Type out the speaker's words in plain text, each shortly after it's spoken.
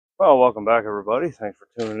Well, welcome back, everybody. Thanks for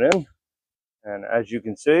tuning in. And as you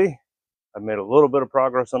can see, I've made a little bit of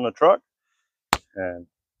progress on the truck. And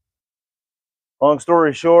long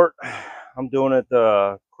story short, I'm doing it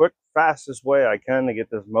the quick, fastest way I can to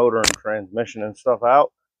get this motor and transmission and stuff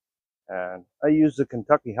out. And I use the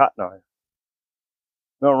Kentucky hot knife.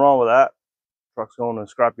 Nothing wrong with that. Truck's going to the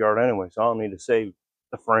scrapyard anyway, so I don't need to save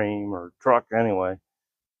the frame or truck anyway.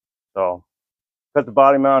 So, cut the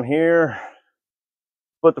body mount here,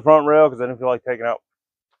 split the front rail because I didn't feel like taking out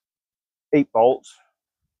 8 bolts,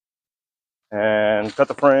 and cut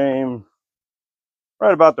the frame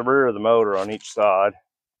right about the rear of the motor on each side.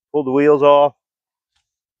 Pulled the wheels off.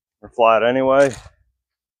 They're flat anyway.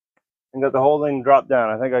 And got the whole thing dropped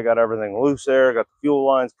down. I think I got everything loose there. Got the fuel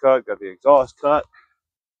lines cut, got the exhaust cut.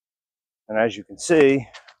 And as you can see,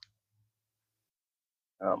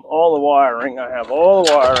 all the wiring, I have all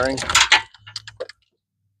the wiring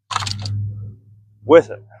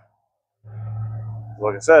with it.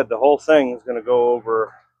 Like I said, the whole thing is going to go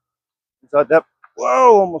over inside that.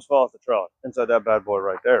 Whoa, almost fell off the trailer. Inside that bad boy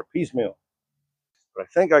right there, piecemeal. But I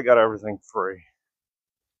think I got everything free.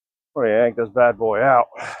 I'm going to yank this bad boy out.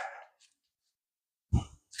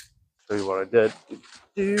 Show you what I did.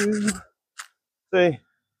 See?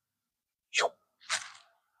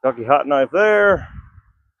 Kentucky hot knife there.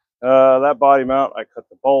 That body mount, I cut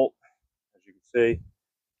the bolt, as you can see.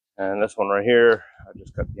 And this one right here, I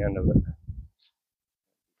just cut the end of it.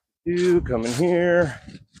 Come in here.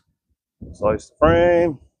 Slice the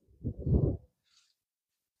frame.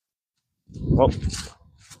 Oh,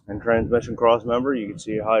 and transmission cross member, you can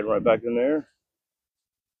see it hiding right back in there.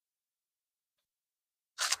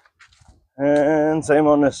 And same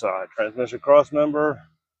on this side, transmission cross member.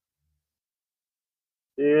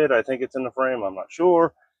 I think it's in the frame, I'm not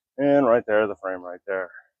sure. And right there, the frame right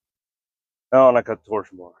there. Oh, and I cut the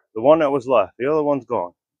torsion bar. The one that was left, the other one's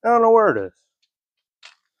gone. I don't know where it is.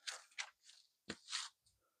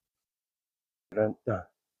 Dun, dun.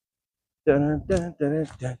 Dun, dun, dun,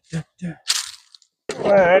 dun, dun, dun.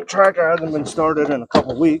 That tractor hasn't been started in a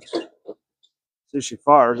couple weeks. See, she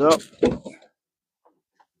fires up.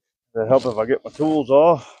 That'll help if I get my tools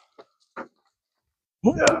off.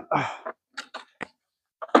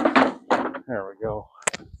 There we go.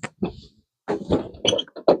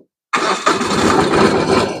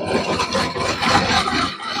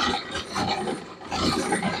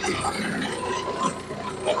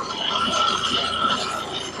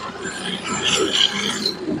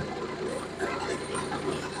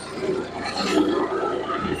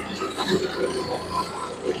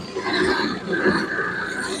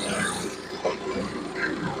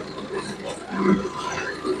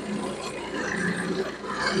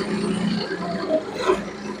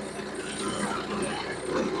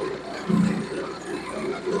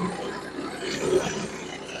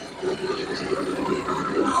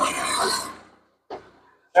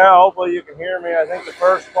 Now, hopefully you can hear me. I think the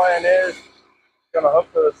first plan is going to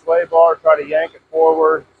hook to the sway bar, try to yank it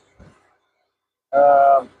forward,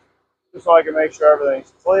 just so I can make sure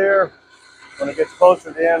everything's clear. When it gets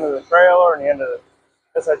closer to the end of the trailer and the end of the,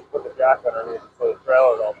 I guess I should put the jack underneath so the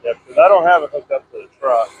trailer don't dip, because I don't have it hooked up to the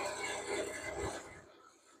truck.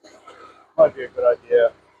 Might be a good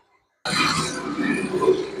idea.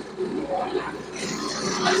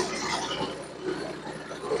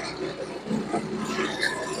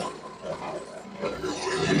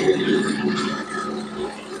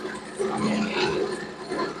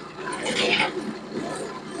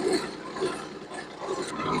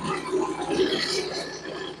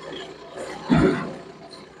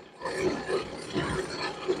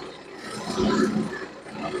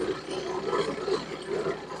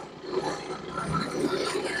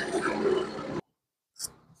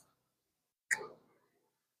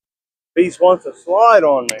 Beast wants to slide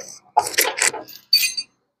on me.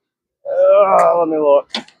 Let me look.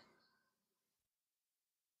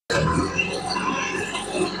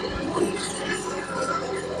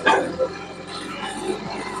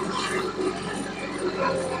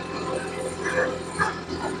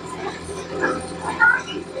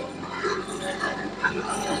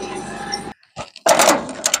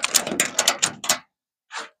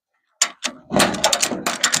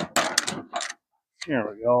 Here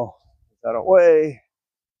we go. Get that away.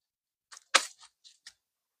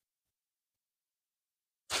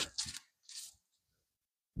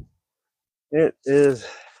 It is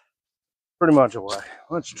pretty much away.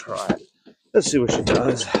 Let's try it. Let's see what she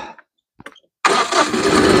does.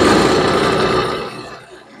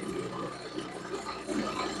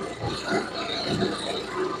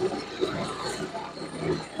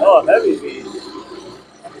 Oh, heavy beast.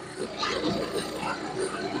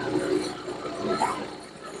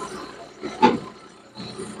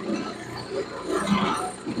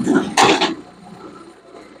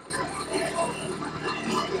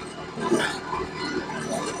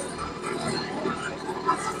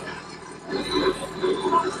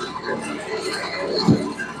 Well,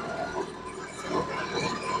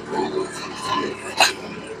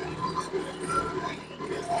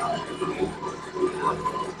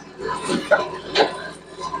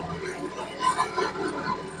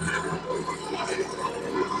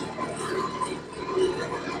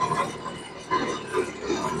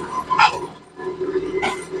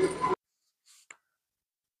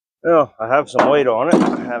 I have some weight on it.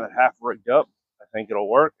 I have it half rigged up. I think it'll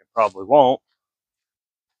work. It probably won't.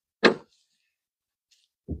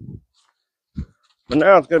 But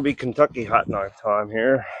now it's going to be Kentucky hot knife time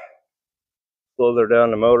here. Slither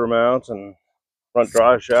down the motor mounts and front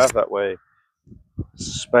drive shaft. That way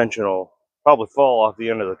suspension will probably fall off the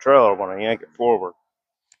end of the trailer when I yank it forward.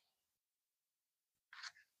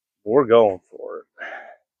 We're going for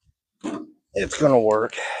it. It's going to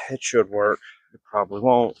work. It should work. It probably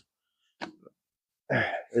won't. It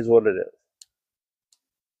is what it is.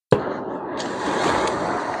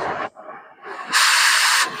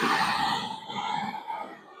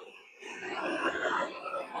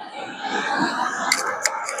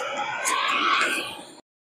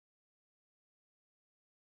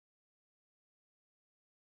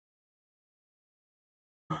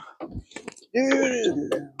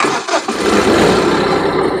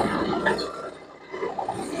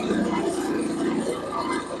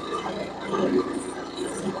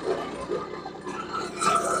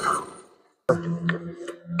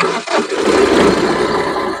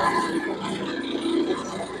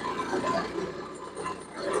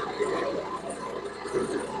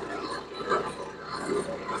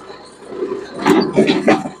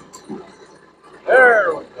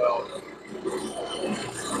 There we go.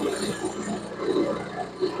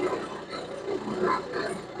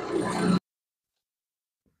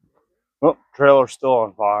 Oh, trailer's still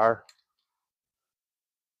on fire.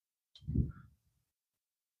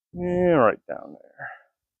 Yeah, right down there.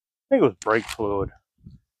 I think it was brake fluid.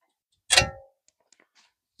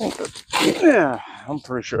 Yeah, I'm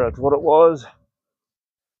pretty sure that's what it was.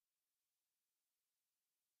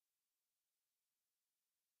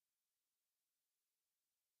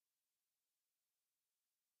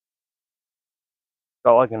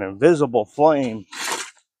 Got like an invisible flame.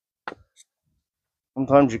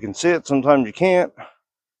 Sometimes you can see it, sometimes you can't.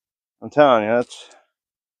 I'm telling you,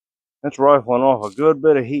 that's rifling off a good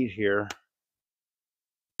bit of heat here.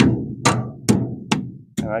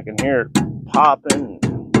 And I can hear it popping.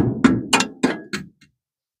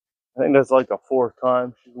 I think that's like the 4th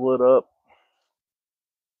time she's lit up.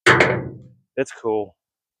 It's cool.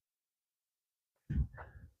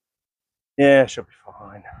 Yeah, she'll be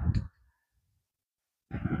fine.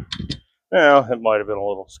 Now, it might have been a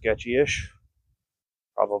little sketchy-ish.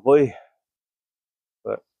 Probably.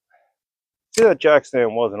 But see, that jack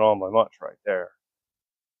stand wasn't on by much right there.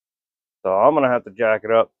 So I'm going to have to jack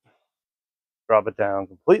it up, drop it down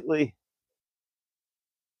completely.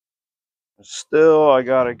 Still, I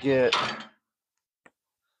got to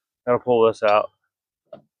pull this out.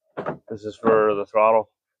 This is for the throttle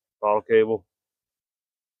cable.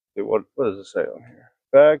 See, what does it say on here?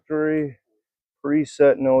 Factory,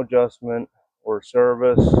 preset, no adjustment, or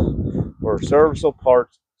service, or serviceable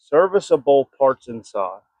parts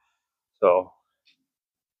inside. So,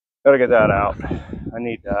 gotta get that out. I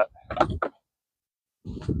need that.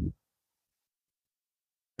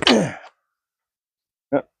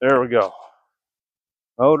 Yep, there we go.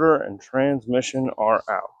 Motor and transmission are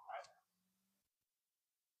out.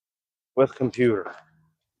 With computer.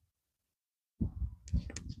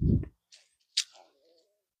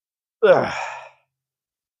 Ugh.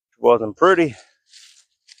 Wasn't pretty,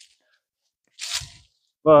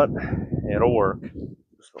 but it'll work.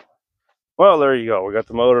 Well, there you go. We got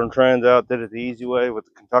the motor and trans out. Did it the easy way with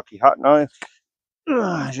the Kentucky hot knife.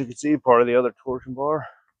 As you can see, part of the other torsion bar.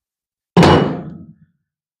 Because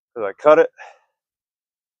I cut it.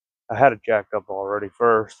 I had it jacked up already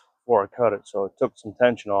first before I cut it, so it took some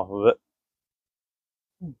tension off of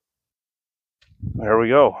it. There we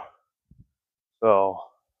go. So,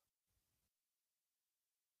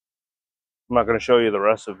 I'm not going to show you the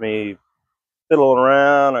rest of me fiddling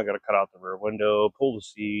around. I got to cut out the rear window, pull the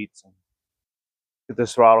seats, and get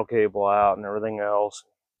this throttle cable out and everything else.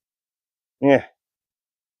 Yeah,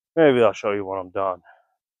 maybe I'll show you when I'm done.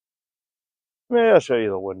 Maybe I'll show you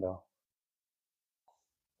the window.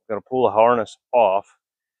 Got to pull the harness off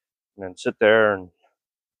and then sit there and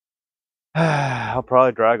I'll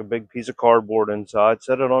probably drag a big piece of cardboard inside,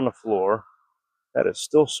 set it on the floor. That is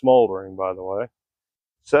still smoldering, by the way.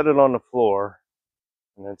 Set it on the floor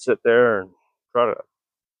and then sit there and try to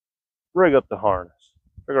rig up the harness.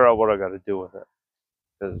 Figure out what I got to do with it.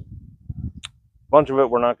 Because a bunch of it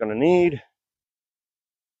we're not going to need.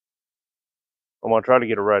 I'm going to try to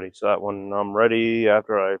get it ready so that when I'm ready,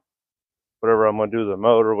 after I, whatever I'm going to do to the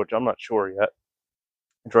motor, which I'm not sure yet,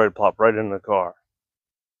 I try to plop right into the car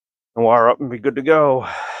and wire up and be good to go.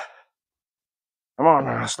 Come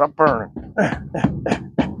on, stop burning.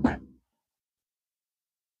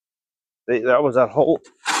 That was that whole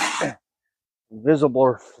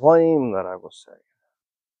visible flame that I was saying.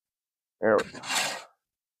 There we go.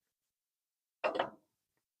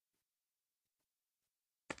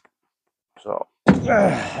 So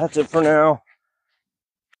that's it for now.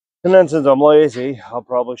 And then since I'm lazy, I'll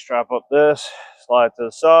probably strap up this, slide to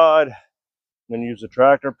the side, then use the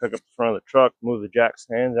tractor, pick up the front of the truck, move the jack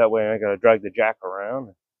stands. That way I gotta drag the jack around.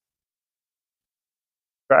 The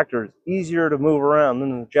tractor is easier to move around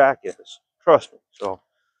than the jack is. Trust me. So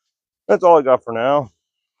that's all I got for now.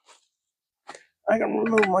 I can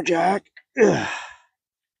remove my jack.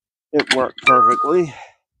 It worked perfectly.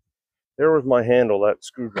 There was my handle, that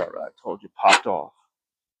screwdriver I told you popped off.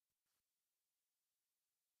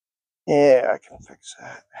 Yeah, I can fix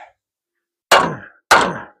that.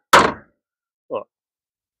 Look,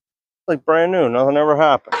 it's like brand new, nothing ever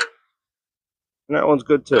happened. And that one's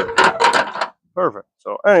good too. Perfect.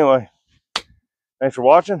 So anyway, thanks for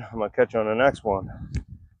watching. I'm going to catch you on the next one.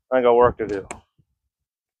 I got work to do.